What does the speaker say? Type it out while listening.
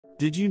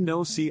Did you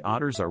know sea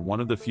otters are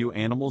one of the few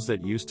animals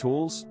that use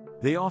tools?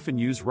 They often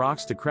use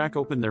rocks to crack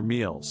open their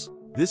meals.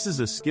 This is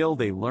a skill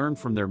they learn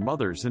from their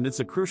mothers, and it's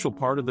a crucial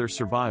part of their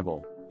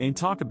survival. And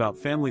talk about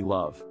family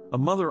love. A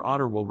mother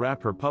otter will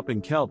wrap her pup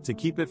in kelp to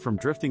keep it from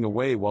drifting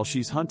away while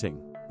she's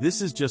hunting.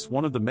 This is just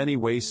one of the many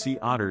ways sea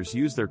otters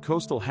use their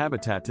coastal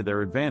habitat to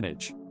their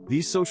advantage.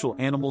 These social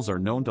animals are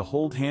known to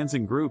hold hands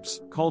in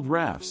groups, called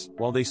rafts,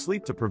 while they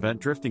sleep to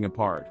prevent drifting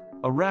apart.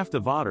 A raft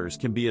of otters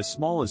can be as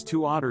small as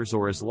 2 otters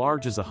or as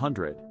large as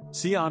 100.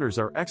 Sea otters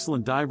are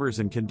excellent divers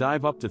and can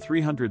dive up to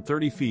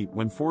 330 feet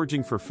when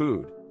foraging for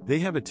food. They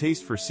have a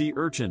taste for sea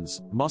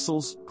urchins,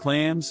 mussels,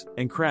 clams,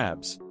 and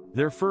crabs.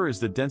 Their fur is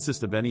the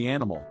densest of any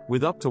animal,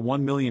 with up to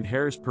 1 million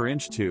hairs per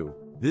inch too.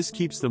 This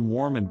keeps them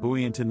warm and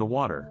buoyant in the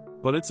water.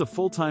 But it's a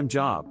full-time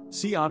job.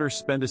 Sea otters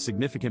spend a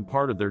significant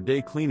part of their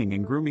day cleaning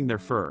and grooming their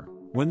fur.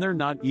 When they're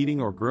not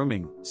eating or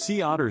grooming,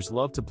 sea otters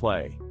love to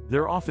play.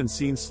 They're often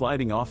seen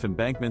sliding off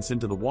embankments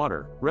into the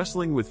water,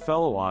 wrestling with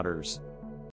fellow otters,